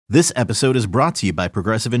This episode is brought to you by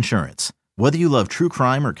Progressive Insurance. Whether you love true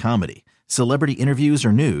crime or comedy, celebrity interviews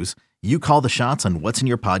or news, you call the shots on what's in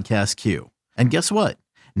your podcast queue. And guess what?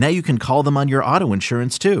 Now you can call them on your auto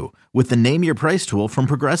insurance too with the Name Your Price tool from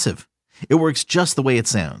Progressive. It works just the way it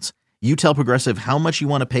sounds. You tell Progressive how much you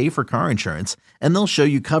want to pay for car insurance, and they'll show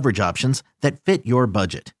you coverage options that fit your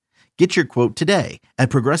budget. Get your quote today at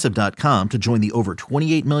Progressive.com to join the over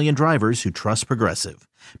 28 million drivers who trust Progressive.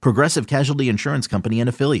 Progressive Casualty Insurance Company and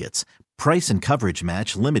Affiliates. Price and coverage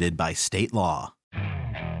match limited by state law.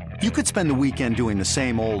 You could spend the weekend doing the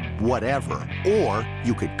same old whatever, or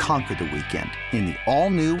you could conquer the weekend in the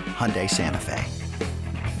all-new Hyundai Santa Fe.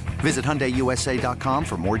 Visit HyundaiUSA.com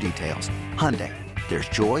for more details. Hyundai, there's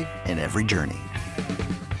joy in every journey.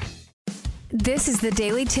 This is the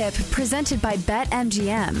Daily Tip presented by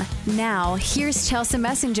BetMGM. Now, here's Chelsea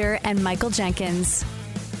Messenger and Michael Jenkins.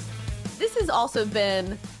 This has also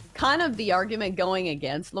been kind of the argument going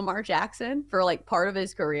against Lamar Jackson for like part of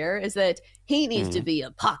his career is that he needs to be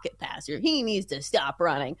a pocket passer. He needs to stop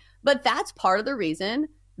running. But that's part of the reason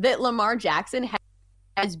that Lamar Jackson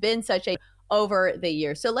has been such a over the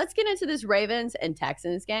years. So let's get into this Ravens and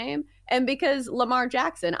Texans game. And because Lamar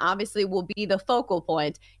Jackson obviously will be the focal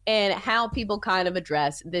point in how people kind of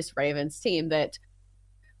address this Ravens team that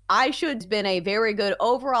I should have been a very good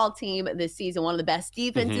overall team this season, one of the best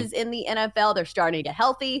defenses in the NFL. They're starting to get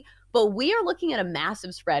healthy, but we are looking at a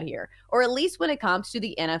massive spread here, or at least when it comes to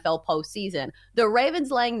the NFL postseason. The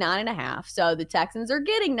Ravens laying 9.5, so the Texans are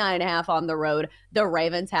getting 9.5 on the road. The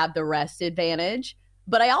Ravens have the rest advantage.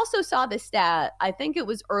 But I also saw this stat, I think it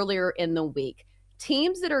was earlier in the week.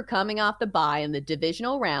 Teams that are coming off the bye in the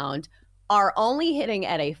divisional round are only hitting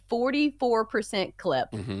at a 44% clip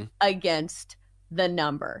against the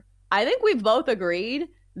number. I think we've both agreed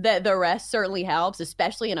that the rest certainly helps,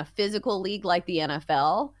 especially in a physical league like the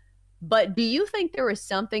NFL. But do you think there is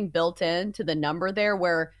something built into the number there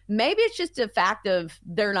where maybe it's just a fact of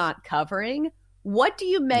they're not covering? What do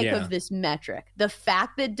you make of this metric? The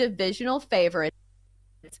fact that divisional favorites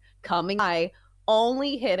coming by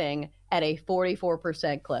only hitting at a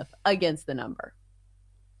 44% clip against the number.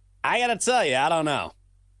 I got to tell you, I don't know.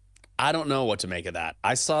 I don't know what to make of that.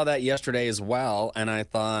 I saw that yesterday as well, and I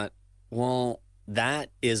thought, well,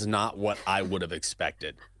 that is not what I would have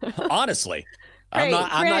expected. Honestly. Great, I'm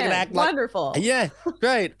not going to act like... Wonderful. Yeah,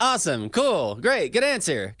 great, awesome, cool, great, good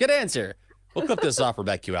answer. We'll clip this off,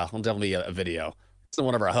 Rebecca. I'll definitely be a video. It's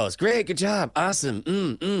one of our hosts. Great, good job, awesome,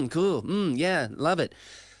 cool, yeah, love it.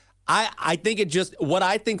 I think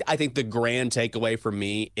the grand takeaway for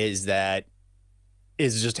me is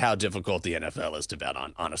just how difficult the NFL is to bet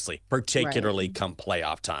on, honestly, particularly come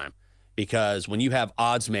playoff time. Because when you have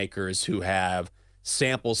odds makers who have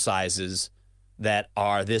sample sizes that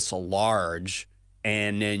are this large,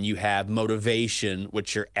 and then you have motivation,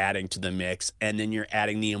 which you're adding to the mix, and then you're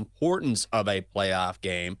adding the importance of a playoff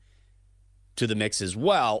game to the mix as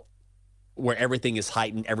well, where everything is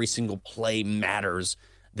heightened, every single play matters,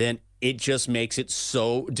 then it just makes it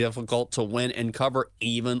so difficult to win and cover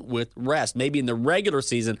even with rest. Maybe in the regular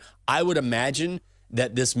season, I would imagine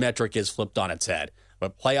that this metric is flipped on its head.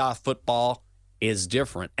 But playoff football is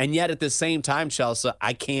different. And yet at the same time, Chelsea,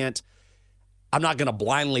 I'm not going to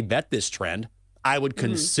blindly bet this trend. I would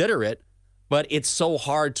consider it, but it's so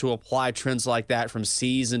hard to apply trends like that from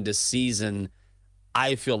season to season.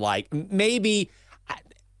 I feel like maybe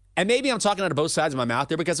I'm talking out of both sides of my mouth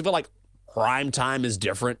there because I feel like prime time is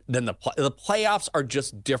different than the playoffs are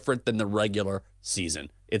just different than the regular season.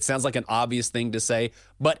 It sounds like an obvious thing to say,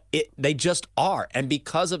 but they just are. And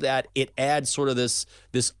because of that, it adds sort of this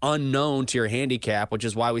unknown to your handicap, which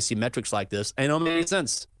is why we see metrics like this. And it don't make any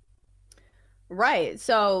sense. Right.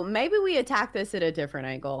 So maybe we attack this at a different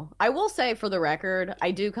angle. I will say for the record,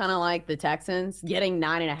 I do kind of like the Texans getting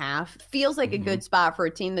 9.5. Feels like a good spot for a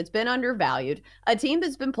team that's been undervalued, a team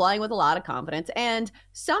that's been playing with a lot of confidence. And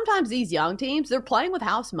sometimes these young teams, they're playing with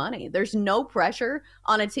house money. There's no pressure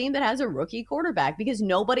on a team that has a rookie quarterback because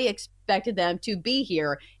nobody expected them to be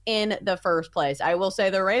here in the first place. I will say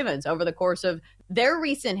the Ravens over the course of their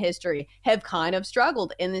recent history have kind of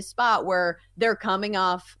struggled in this spot where they're coming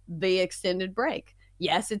off the extended break.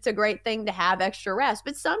 Yes, it's a great thing to have extra rest,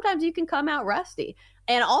 but sometimes you can come out rusty.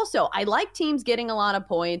 And also, I like teams getting a lot of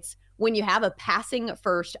points when you have a passing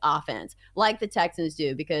first offense like the Texans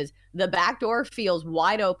do, because the back door feels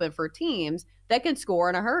wide open for teams that can score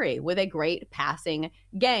in a hurry with a great passing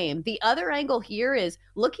game. The other angle here is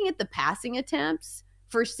looking at the passing attempts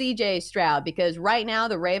for CJ Stroud, because right now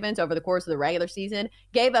the Ravens over the course of the regular season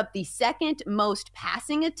gave up the second most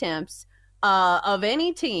passing attempts of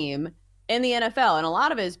any team in the NFL. And a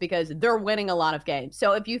lot of it is because they're winning a lot of games.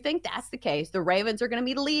 So if you think that's the case, the Ravens are going to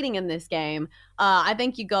be leading in this game. I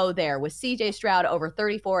think you go there with CJ Stroud over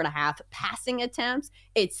 34.5 passing attempts.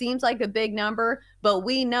 It seems like a big number, but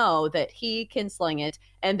we know that he can sling it,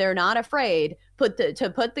 and they're not afraid to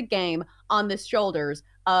put the game on the shoulders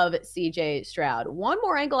of CJ Stroud. One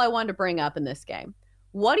more angle I wanted to bring up in this game.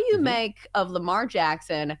 What do you make of Lamar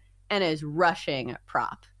Jackson and his rushing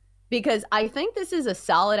prop? Because I think this is a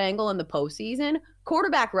solid angle in the postseason,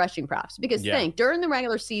 quarterback rushing props. Because think, during the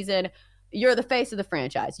regular season, you're the face of the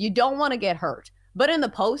franchise. You don't want to get hurt. But in the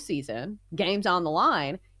postseason, games on the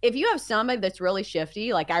line, if you have somebody that's really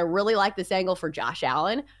shifty, like I really like this angle for Josh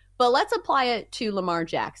Allen, but let's apply it to Lamar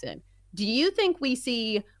Jackson. Do you think we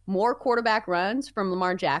see more quarterback runs from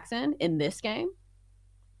Lamar Jackson in this game?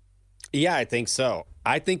 Yeah, I think so.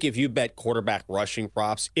 I think if you bet quarterback rushing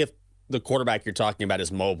props, if the quarterback you're talking about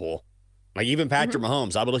is mobile, like even Patrick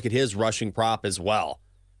Mahomes, I would look at his rushing prop as well.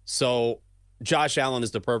 So Josh Allen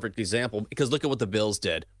is the perfect example, because look at what the Bills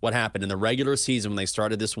did. What happened in the regular season when they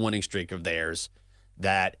started this winning streak of theirs,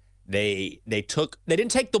 that they didn't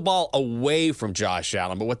take the ball away from Josh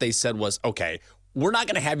Allen, but what they said was, okay, we're not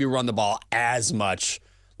going to have you run the ball as much.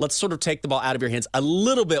 Let's sort of take the ball out of your hands a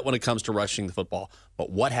little bit when it comes to rushing the football. But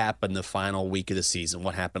what happened the final week of the season?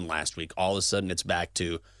 What happened last week? All of a sudden it's back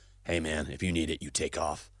to, hey, man, if you need it, you take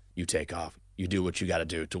off. You take off. You do what you got to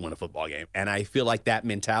do to win a football game. And I feel like that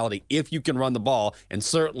mentality, if you can run the ball, and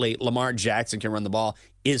certainly Lamar Jackson can run the ball,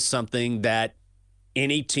 is something that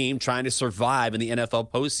any team trying to survive in the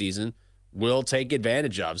NFL postseason will take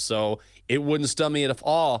advantage of. So it wouldn't stun me at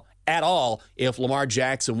all if Lamar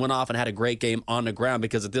Jackson went off and had a great game on the ground,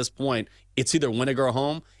 because at this point, it's either win or go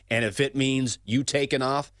home. And if it means you taking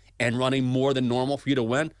off and running more than normal for you to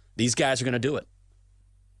win, these guys are going to do it.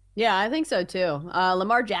 Yeah, I think so too.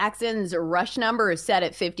 Lamar Jackson's rush number is set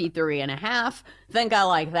at 53.5. Think I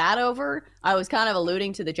like that over. I was kind of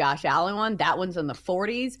alluding to the Josh Allen one. That one's in the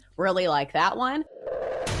 40s. Really like that one.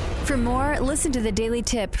 For more, listen to the Daily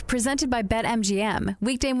Tip presented by BetMGM.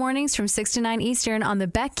 Weekday mornings from 6 to 9 Eastern on the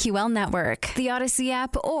BetQL network, the Odyssey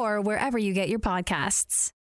app, or wherever you get your podcasts.